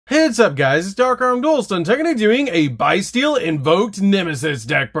Hey, what's up guys, it's DarkArmedDuelist and today doing a Bystial Invoked Nemesis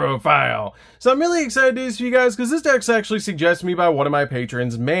deck profile. So I'm really excited to do this for you guys because this deck's actually suggested to me by one of my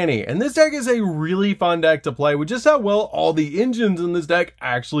patrons, Manny. And this deck is a really fun deck to play with just how well all the engines in this deck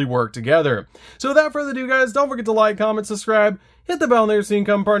actually work together. So without further ado guys, don't forget to like, comment, subscribe, hit the bell there so you can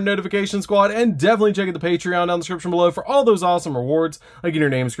become part of the notification squad, and definitely check out the Patreon down in the description below for all those awesome rewards, like getting your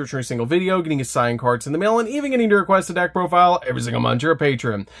name description every single video, getting your signed cards in the mail, and even getting to request a deck profile every single month you're a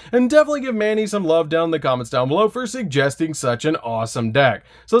patron. And definitely give Manny some love down in the comments down below for suggesting such an awesome deck.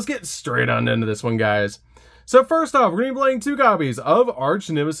 So let's get straight on into this one, guys. So first off, we're going to be playing two copies of Arch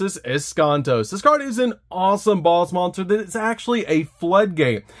Nemesis Escantos. This card is an awesome boss monster that is actually a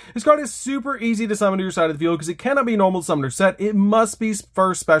floodgate. This card is super easy to summon to your side of the field because it cannot be normal summoner set. It must be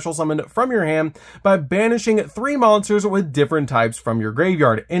first special summoned from your hand by banishing 3 monsters with different types from your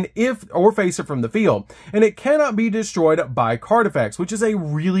graveyard or face it from the field. And it cannot be destroyed by card effects, which is a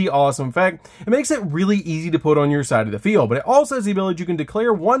really awesome effect. It makes it really easy to put on your side of the field, but it also has the ability you can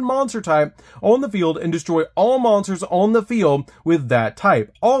declare one monster type on the field and destroy all monsters on the field with that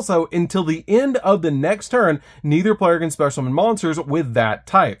type. Also, until the end of the next turn, neither player can special summon monsters with that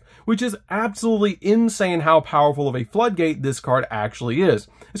type, which is absolutely insane how powerful of a floodgate this card actually is.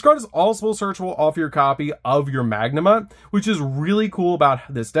 This card is also searchable off your copy of your Magnemite, which is really cool about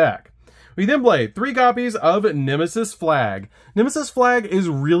this deck. We then play 3 copies of Nemesis Flag. Nemesis Flag is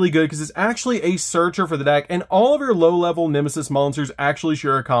really good because it's actually a searcher for the deck, and all of your low-level Nemesis monsters actually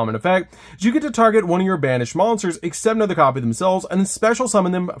share a common effect. You get to target one of your banished monsters, except another copy themselves, and then special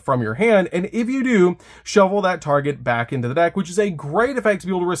summon them from your hand, and if you do, shuffle that target back into the deck, which is a great effect to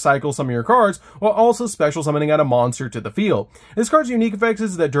be able to recycle some of your cards, while also special summoning out a monster to the field. This card's unique effect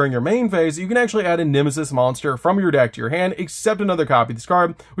is that during your main phase, you can actually add a Nemesis monster from your deck to your hand, except another copy of this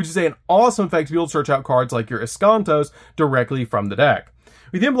card, which is an awesome effect to be able to search out cards like your Escantos directly from the deck.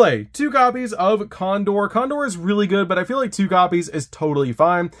 We then play 2 copies of Condor. Condor is really good, but I feel like 2 copies is totally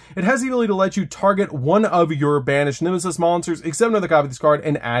fine. It has the ability to let you target one of your banished Nemesis monsters, except another copy of this card,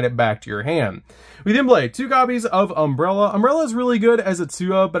 and add it back to your hand. We then play 2 copies of Umbrella. Umbrella is really good as a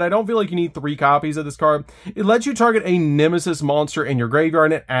 2-of, but I don't feel like you need 3 copies of this card. It lets you target a Nemesis monster in your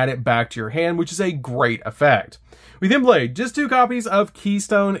graveyard and add it back to your hand, which is a great effect. We then play just 2 copies of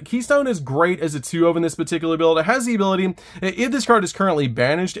Keystone. Keystone is great as a 2-of in this particular build. It has the ability, if this card is currently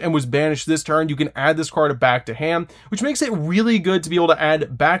banished and was banished this turn, you can add this card back to hand, which makes it really good to be able to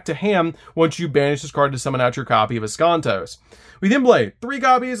add back to hand once you banish this card to summon out your copy of Escantos. We then play 3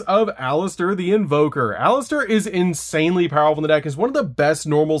 copies of Alistair the Invoker. Alistair is insanely powerful in the deck. It's one of the best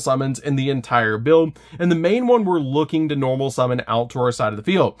normal summons in the entire build, and the main one we're looking to normal summon out to our side of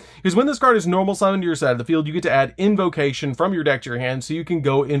the field. Because when this card is normal summoned to your side of the field, you get to add Invocation from your deck to your hand, so you can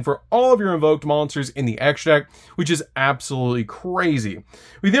go in for all of your invoked monsters in the X deck, which is absolutely crazy.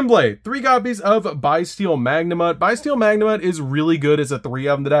 We then play 3 copies of Bystial Magnemite. Bystial Magnemite is really good as a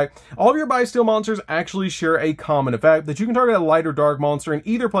 3-of in the deck. All of your Bystial monsters actually share a common effect that you can target a light or dark monster in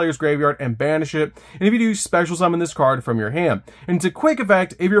either player's graveyard and banish it, and if you do, special summon this card from your hand. And it's a quick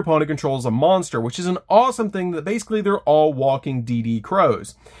effect if your opponent controls a monster, which is an awesome thing that basically they're all walking DD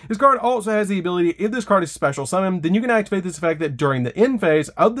crows. This card also has the ability, if this card is special summoned, then you can activate this effect that during the end phase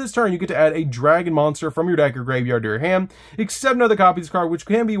of this turn, you get to add a dragon monster from your deck or graveyard to your hand, except another copy of this card, which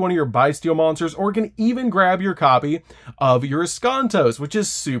can be one of your Bystial monsters, or it can even grab your copy of your Escantos, which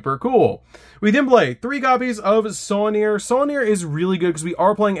is super cool. We then play 3 copies of Saunir. Saunir is really good because we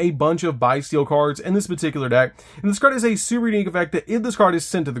are playing a bunch of Bystial cards in this particular deck, and this card has a super unique effect that if this card is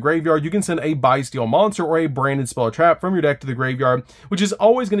sent to the graveyard, you can send a Bystial monster or a branded spell or trap from your deck to the graveyard, which is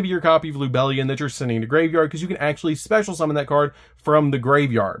always going to be your copy of Lubellion that you're sending to graveyard because you can actually special summon that card from the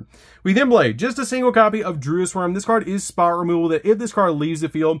graveyard. We then play just a single copy of Druisworm. This card is spot removal that if this card leaves the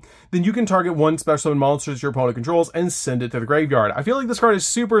field, then you can target one special summon monster that your opponent controls and send it to the graveyard. I feel like this card is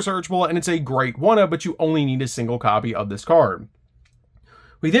super searchable and it's a great 1-of, but you only need a single copy of this card.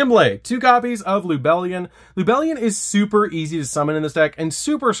 We then play 2 copies of Lubellion. Lubellion is super easy to summon in this deck and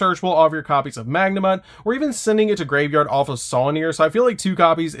super searchable off your copies of Magnemite, or even sending it to graveyard off of Saunir, so I feel like 2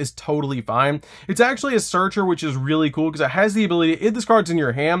 copies is totally fine. It's actually a searcher, which is really cool because it has the ability, if this card's in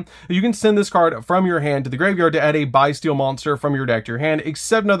your hand, you can send this card from your hand to the graveyard to add a Bystial monster from your deck to your hand,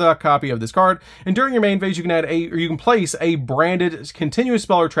 except another copy of this card, and during your main phase, you can place a branded continuous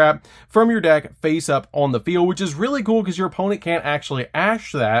spell or trap from your deck face up on the field, which is really cool because your opponent can't actually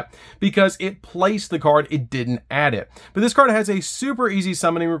squash that because it placed the card, it didn't add it. But this card has a super easy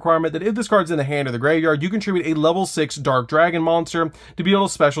summoning requirement that if this card's in the hand or the graveyard, you can tribute a level 6 Dark Dragon monster to be able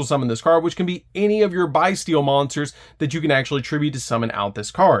to special summon this card, which can be any of your Bystial monsters that you can actually tribute to summon out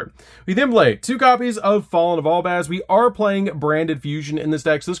this card. We then play 2 copies of Fallen of Albaz. We are playing Branded Fusion in this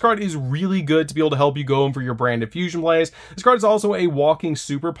deck, so this card is really good to be able to help you go in for your Branded Fusion plays. This card is also a walking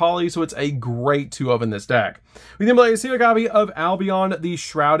super poly, so it's a great 2-of in this deck. We then play a single copy of Albion, the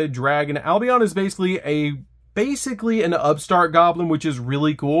Shrouded Dragon. Albion is basically an upstart goblin, which is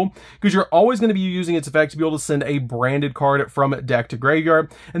really cool because you're always going to be using its effect to be able to send a branded card from deck to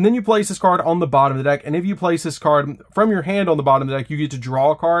graveyard, and then you place this card on the bottom of the deck, and if you place this card from your hand on the bottom of the deck, you get to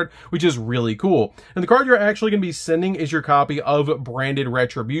draw a card, which is really cool. And the card you're actually going to be sending is your copy of Branded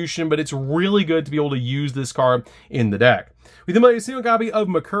Retribution, but it's really good to be able to use this card in the deck. We then play a single copy of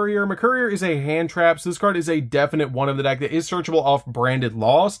Mercurier. Mercurier is a hand trap, so this card is a definite 1 of the deck that is searchable off Branded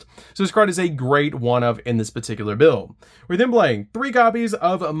Lost. So this card is a great 1 of in this particular build. We're then playing 3 copies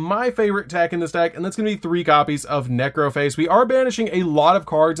of my favorite tech in this deck, and that's going to be 3 copies of Necroface. We are banishing a lot of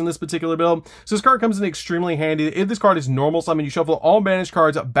cards in this particular build, so this card comes in extremely handy. If this card is normal summon, you shuffle all banished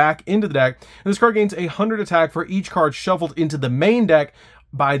cards back into the deck, and this card gains 100 attack for each card shuffled into the main deck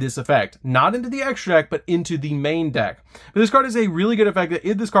by this effect. Not into the extra deck, but into the main deck. But this card is a really good effect that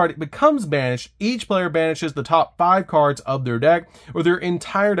if this card becomes banished, each player banishes the top 5 cards of their deck, or their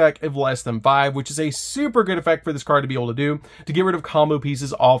entire deck if less than 5, which is a super good effect for this card to be able to do, to get rid of combo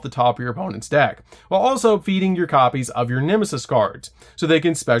pieces off the top of your opponent's deck, while also feeding your copies of your Nemesis cards, so they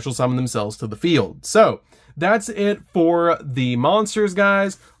can special summon themselves to the field. So, that's it for the monsters,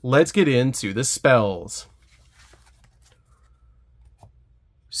 guys. Let's get into the spells.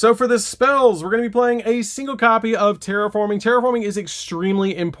 So for the spells, we're going to be playing a single copy of Terraforming. Terraforming is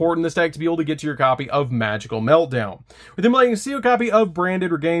extremely important in this deck to be able to get to your copy of Magical Meltdown. We're then playing a single copy of Branded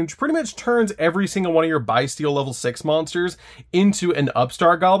Regain, which pretty much turns every single one of your Bystial level 6 monsters into an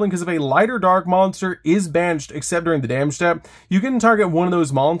upstart goblin, because if a lighter dark monster is banished except during the damage step, you can target one of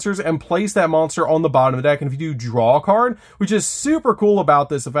those monsters and place that monster on the bottom of the deck, and if you do, draw a card, which is super cool about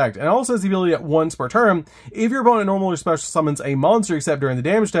this effect. And it also has the ability at once per turn, if your opponent normally special summons a monster except during the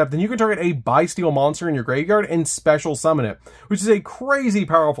damage step, then you can target a Bystial monster in your graveyard and special summon it, which is a crazy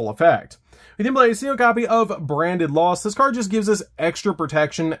powerful effect. We then play a single copy of Branded Lost. This card just gives us extra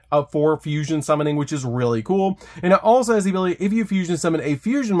protection for fusion summoning, which is really cool. And it also has the ability, if you fusion summon a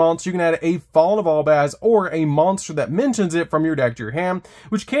fusion monster, you can add a Fallen of Albaz or a monster that mentions it from your deck to your hand,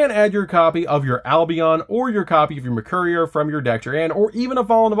 which can add your copy of your Albion or your copy of your Mercurier from your deck to your hand, or even a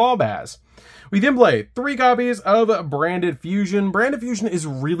Fallen of Albaz. We then play 3 copies of Branded Fusion. Branded Fusion is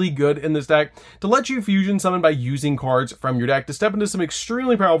really good in this deck to let you fusion summon by using cards from your deck to step into some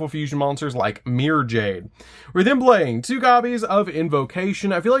extremely powerful fusion monsters like Mirror Jade. We're then playing 2 copies of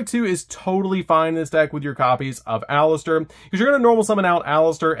Invocation. I feel like 2 is totally fine in this deck with your copies of Alistair, because you're going to normal summon out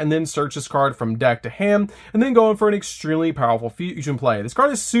Alistair and then search this card from deck to hand, and then go in for an extremely powerful fusion play. This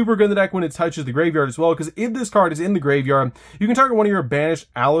card is super good in the deck when it touches the graveyard as well, because if this card is in the graveyard, you can target one of your banished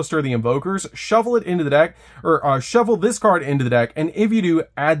Alistair the Invokers, shuffle it into the deck, or shuffle this card into the deck, and if you do,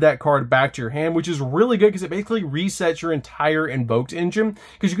 add that card back to your hand, which is really good because it basically resets your entire Invoked engine,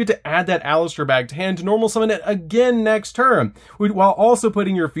 because you get to add that Alistair back to hand to normal summon it again next turn, while also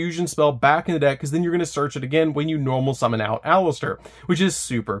putting your fusion spell back in the deck, because then you're going to search it again when you normal summon out Alistair, which is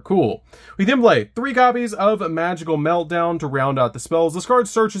super cool. We then play 3 copies of Magical Meltdown to round out the spells. This card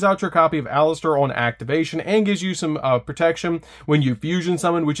searches out your copy of Alistair on activation and gives you some protection when you fusion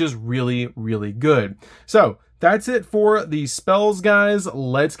summon, which is really, really good. So that's it for the spells, guys.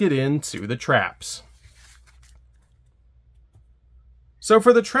 Let's get into the traps. So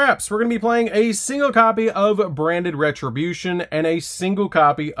for the traps, we're going to be playing a single copy of Branded Retribution and a single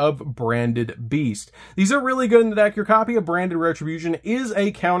copy of Branded Beast. These are really good in the deck. Your copy of Branded Retribution is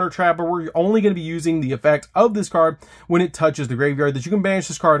a counter trap, but we're only going to be using the effect of this card when it touches the graveyard, that you can banish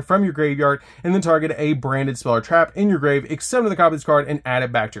this card from your graveyard and then target a branded spell or trap in your grave, except for the copy of this card, and add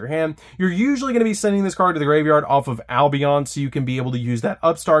it back to your hand. You're usually going to be sending this card to the graveyard off of Albion, so you can be able to use that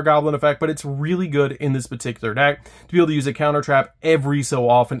Upstart Goblin effect, but it's really good in this particular deck to be able to use a counter trap every so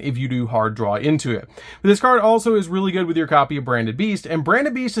often if you do hard draw into it. But this card also is really good with your copy of Branded Beast, and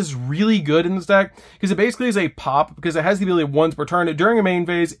Branded Beast is really good in this deck because it basically is a pop, because it has the ability once per turn during a main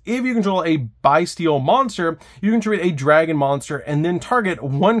phase. If you control a Bystial monster, you can create a dragon monster and then target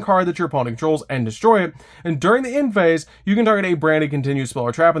one card that your opponent controls and destroy it. And during the end phase, you can target a branded continuous spell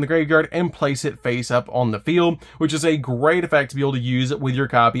or trap in the graveyard and place it face up on the field, which is a great effect to be able to use with your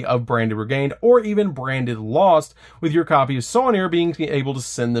copy of Branded Regained, or even Branded Lost with your copy of Saunir being be able to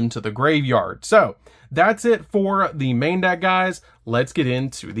send them to the graveyard. So that's it for the main deck, guys. Let's get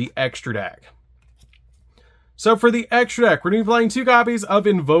into the extra deck. So for the extra deck, we're going to be playing 2 copies of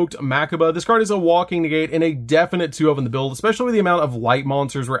Invoked Makaba. This card is a walking negate and a definite 2-of in the build, especially with the amount of light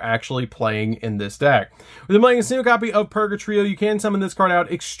monsters we're actually playing in this deck. With playing a single copy of Purgatrio, you can summon this card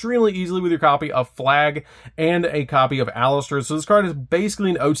out extremely easily with your copy of Flag and a copy of Alistair. So this card is basically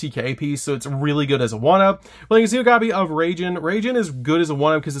an OTK piece, so it's really good as a 1-up. Playing a single copy of Ragin. Ragin is good as a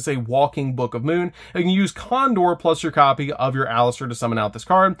 1-up because it's a walking Book of Moon. You can use Condor plus your copy of your Alistair to summon out this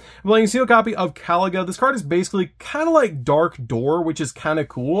card. Playing a single copy of Caliga. This card is basically kind of like Dark Door, which is kind of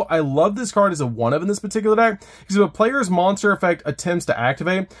cool. I love this card as a 1-of in this particular deck because if a player's monster effect attempts to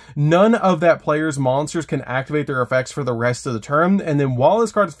activate, none of that player's monsters can activate their effects for the rest of the turn, and then while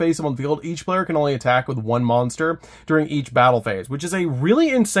this card is face up on the field, each player can only attack with 1 monster during each battle phase, which is a really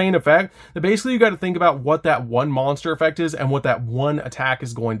insane effect that basically you got to think about what that 1 monster effect is and what that 1 attack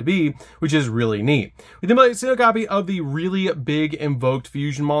is going to be, which is really neat. We then play a single copy of the really big Invoked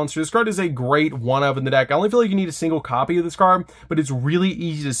Fusion monster. This card is a great 1-of in the deck. I only feel like you need a single copy of this card, but it's really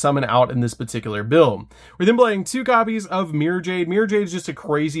easy to summon out in this particular build. We're then playing 2 copies of Mirror Jade. Mirror Jade is just a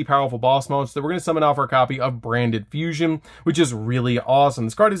crazy powerful boss monster that we're going to summon off our copy of Branded Fusion, which is really awesome.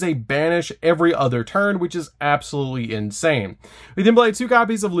 This card is a banish every other turn, which is absolutely insane. We then play 2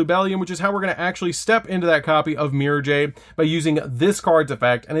 copies of Lubellium, which is how we're going to actually step into that copy of Mirror Jade by using this card's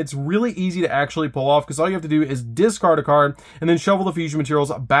effect, and it's really easy to actually pull off because all you have to do is discard a card and then shovel the fusion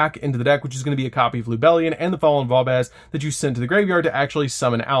materials back into the deck, which is going to be a copy of Lubellion and the Fallen Valdez that you sent to the graveyard to actually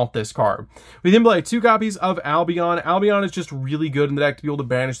summon out this card. We then play 2 copies of Albion. Albion is just really good in the deck to be able to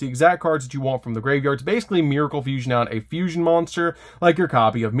banish the exact cards that you want from the graveyard to basically Miracle Fusion out a fusion monster like your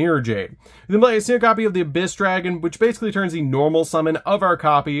copy of Mirror Jade. We then play a single copy of the Abyss Dragon, which basically turns the normal summon of our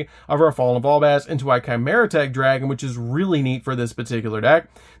copy of our Fallen Valdez into a Chimera Tech Dragon, which is really neat for this particular deck.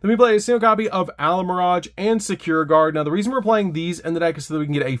 Then we play a single copy of Alamirage and Secure Guard. Now the reason we're playing these in the deck is so that we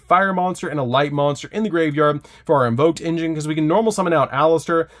can get a fire monster and a light monster in the graveyard for our Invoked engine, because we can normal summon out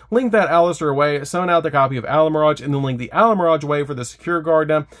Alistair, link that Alistair away, summon out the copy of Alamirage, and then link the Alamirage away for the Secure Guard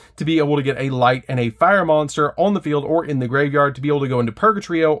now to be able to get a light and a fire monster on the field or in the graveyard to be able to go into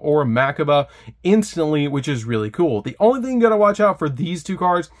Purgatrio or Makaba instantly, which is really cool. The only thing you gotta watch out for these 2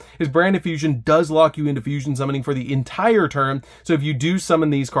 cards is Branded Fusion does lock you into fusion summoning for the entire turn, so if you do summon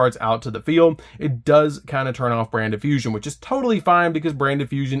these cards out to the field, it does kind of turn off Branded Fusion, which is totally fine because Branded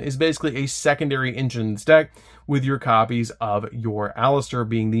Fusion is basically a secondary engine in this deck with your copies of your Alistair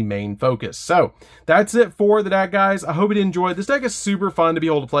being the main focus. So that's it for the deck, guys. I hope you enjoyed. This deck is super fun to be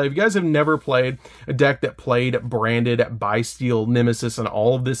able to play. If you guys have never played a deck that played Branded, Bystial, Nemesis, and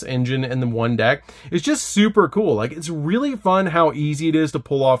all of this engine in the one deck, it's just super cool. Like, it's really fun how easy it is to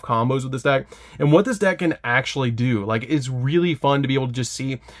pull off combos with this deck and what this deck can actually do. Like, it's really fun to be able to just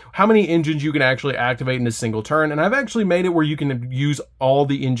see how many engines you can actually activate in a single turn. And I've actually made it where you can use all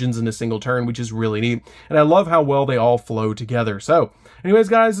the engines in a single turn, which is really neat. And I love how well they all flow together. So anyways,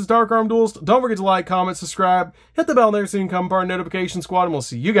 guys, this is DarkArmedDuelist. Don't forget to like, comment, subscribe, hit the bell there so you can become part of the notification squad, and we'll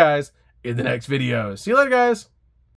see you guys in the next video. See you later, guys.